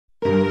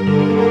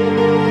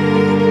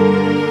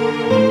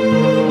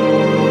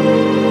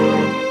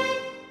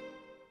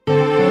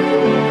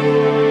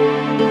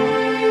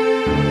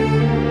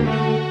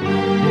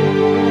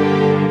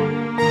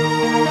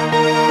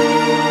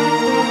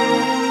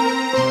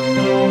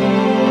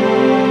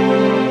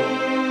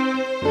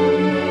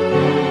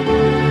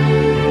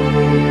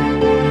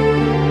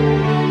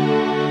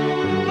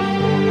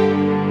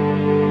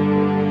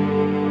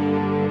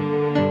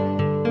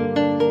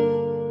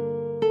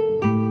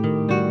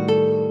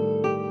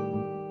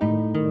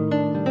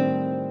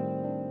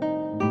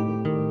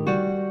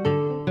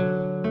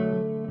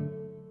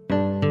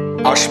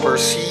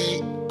Ashpërsi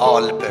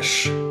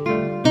alpesh.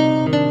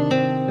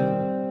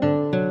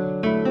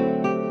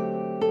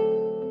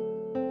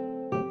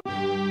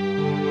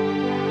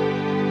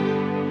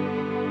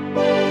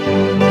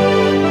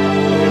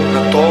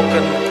 Në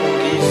tokën ku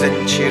ngjizen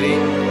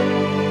qirin,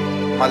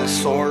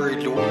 malsor I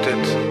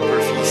lutet për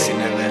fisin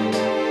e vet.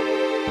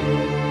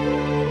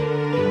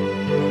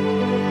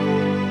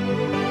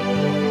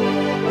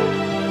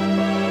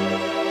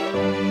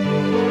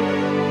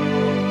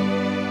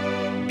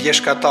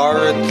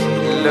 Pjeshkatarët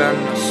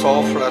lënë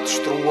sofrat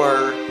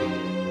shtruar,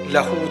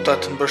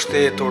 lahutat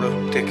mbështetur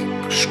tek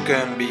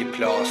shkëmbi I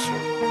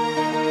plasur.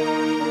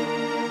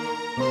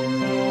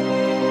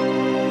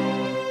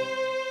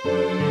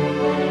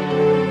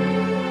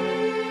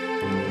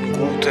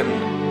 Ngutën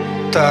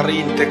të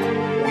arrin tek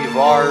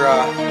ujvara,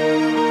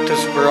 të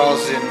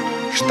zbrazin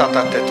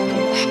 7-8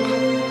 pushk.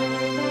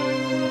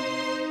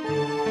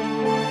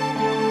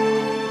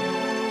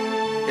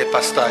 E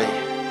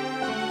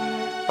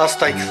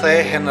pastaj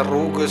kthehen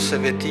rrugës së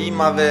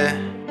vetimave,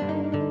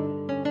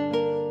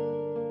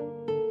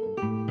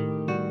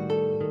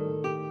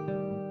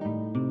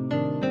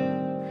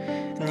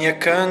 një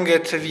këngë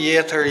të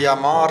vjetër ja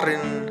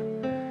marrin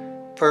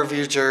për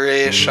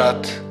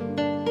virgjëreshat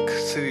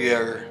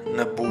kthyer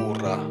në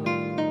burra.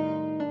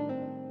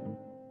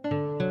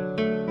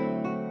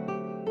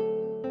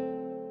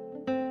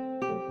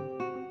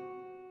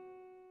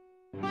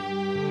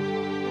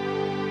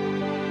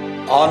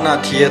 Ana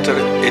tjetër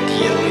e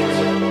diellit.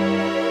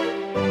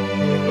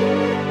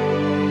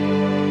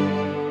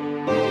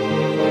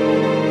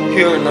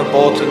 Hyrë në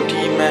botën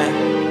time,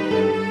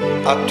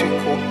 aty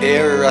ku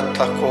erërat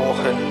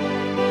takohen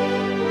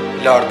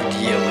larg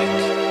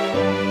diellit.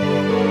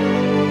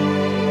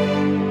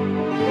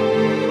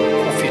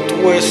 Ku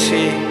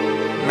fituesi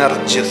merr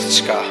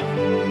gjithçka.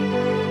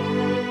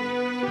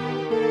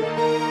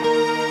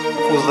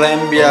 Ku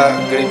dhembja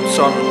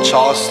grimcon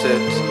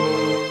qastet,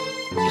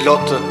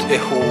 lotët e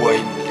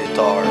huajnë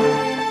litar.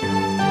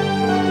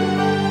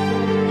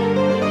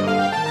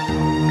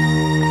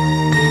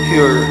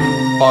 Hyrë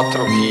pa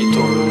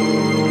trohitur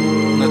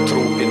në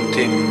trupin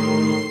tim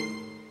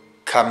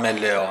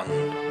kameleon.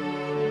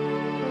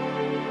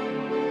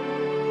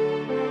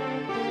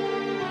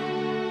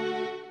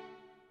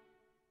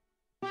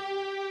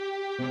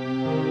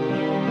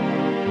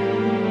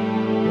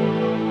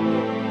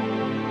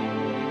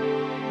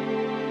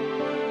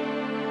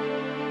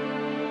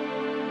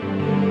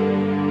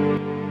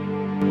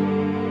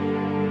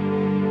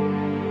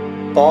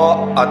 Pa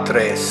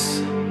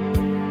adresë.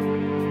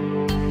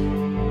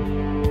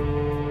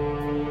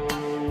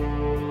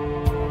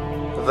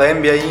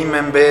 Dhembja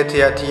ime mbeti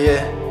atje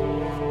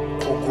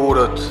ku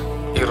gurët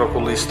I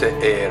rrokulliste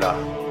era.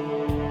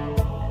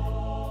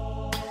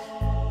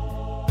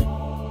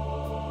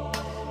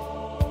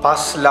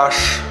 Pas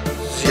lash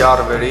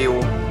zjarr veriu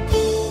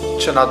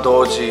që na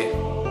dogji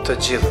të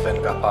gjithëve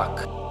nga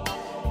pak.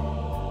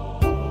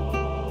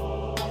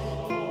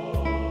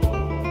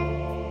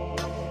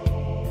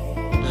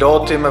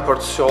 Loti me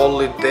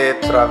përçolli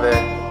detrave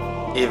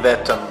I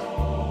vetëm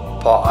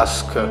pa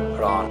askë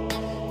pranë.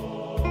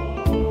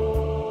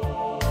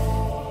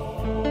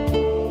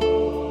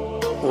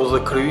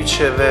 Udhë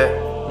kryqeve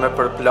me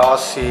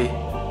përplasi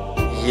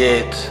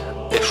jetë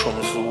e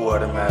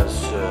shumëzuar me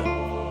asgjë.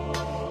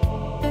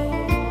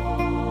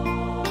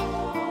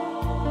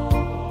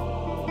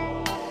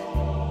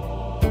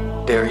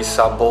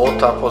 Derisa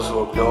bota po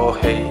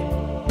zvoglohej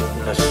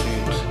në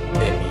sytë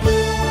e mi.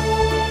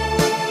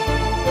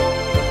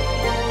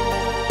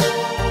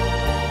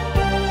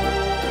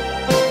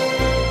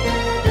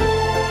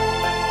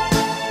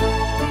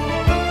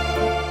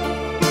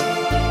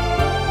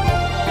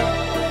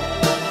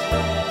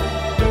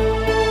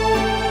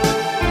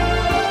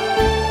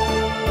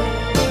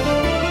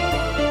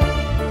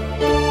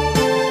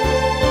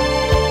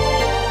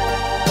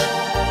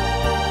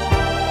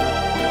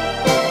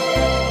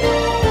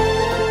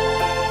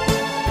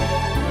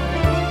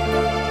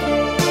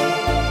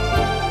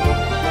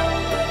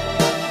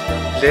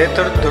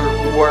 Letër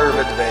dërguar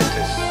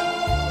vetvetes.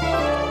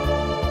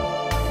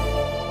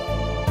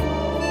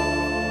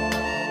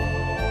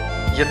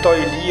 Jetoj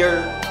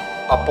lirë,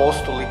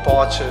 apostull I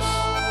paqes,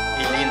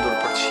 I lindur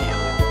për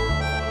qiellin.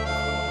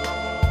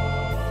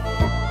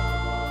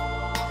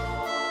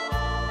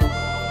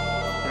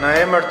 Në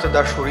emër të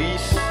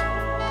dashurisë,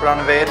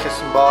 pranë vetes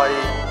mbaj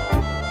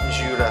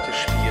ngjyrat e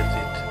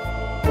shpirtit.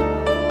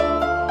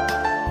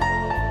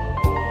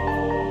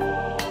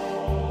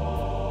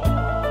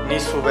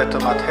 Nisu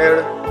vetëm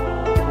atëherë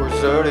kur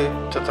zëri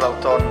të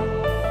tradhton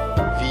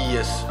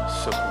vijes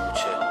së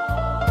kuqe.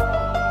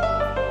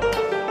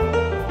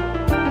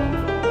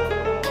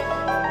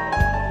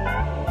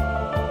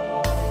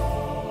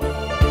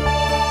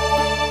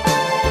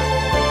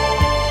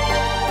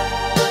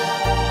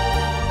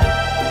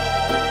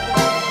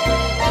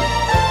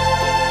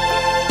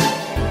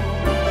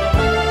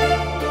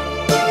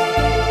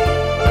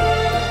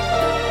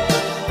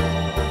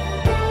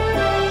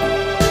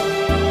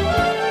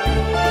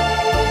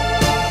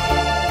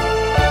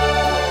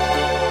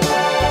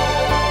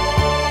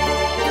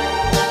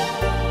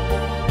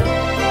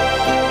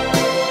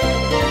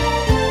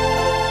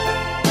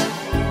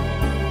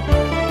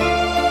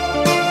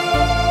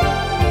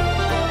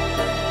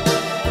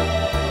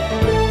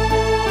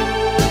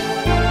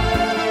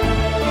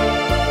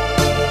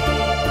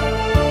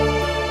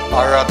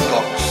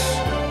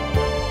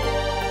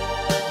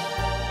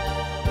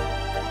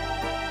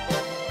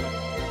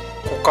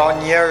 ka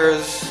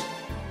njerëz,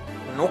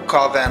 nuk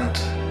ka vend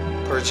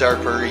për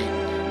gjarpërinë.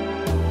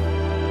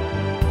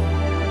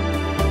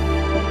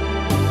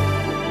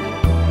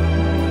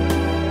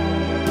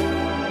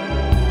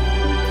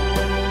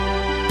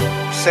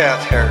 Pse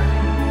atëherë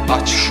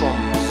aq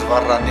shumë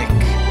zvarranik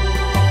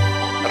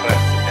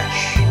rreth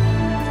nesh?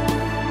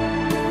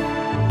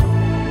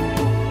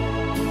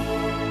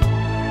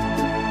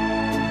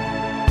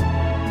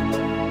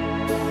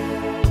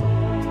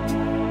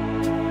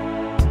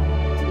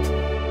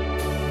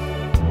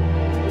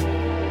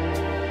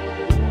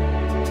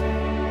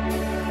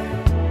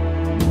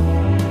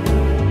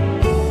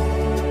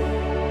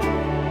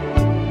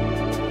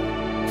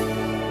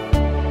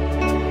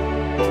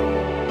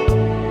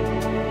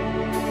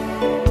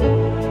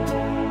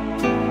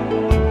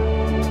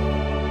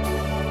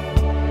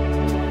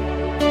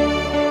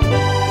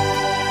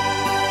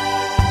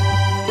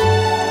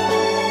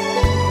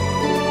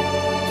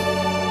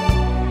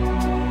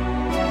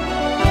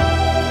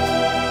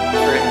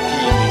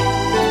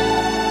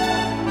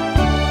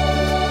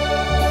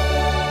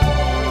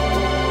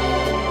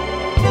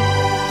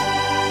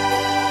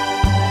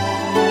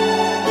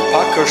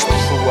 Pak është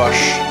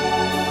thuash,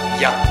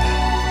 jap,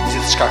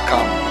 gjithçka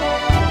kam.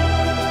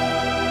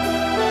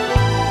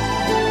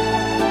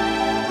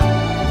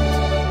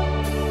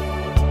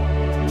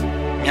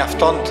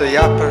 Mjafton të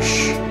japësh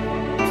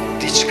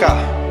diçka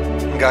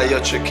nga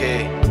ajo që ke,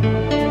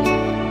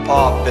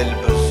 pa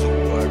belbë.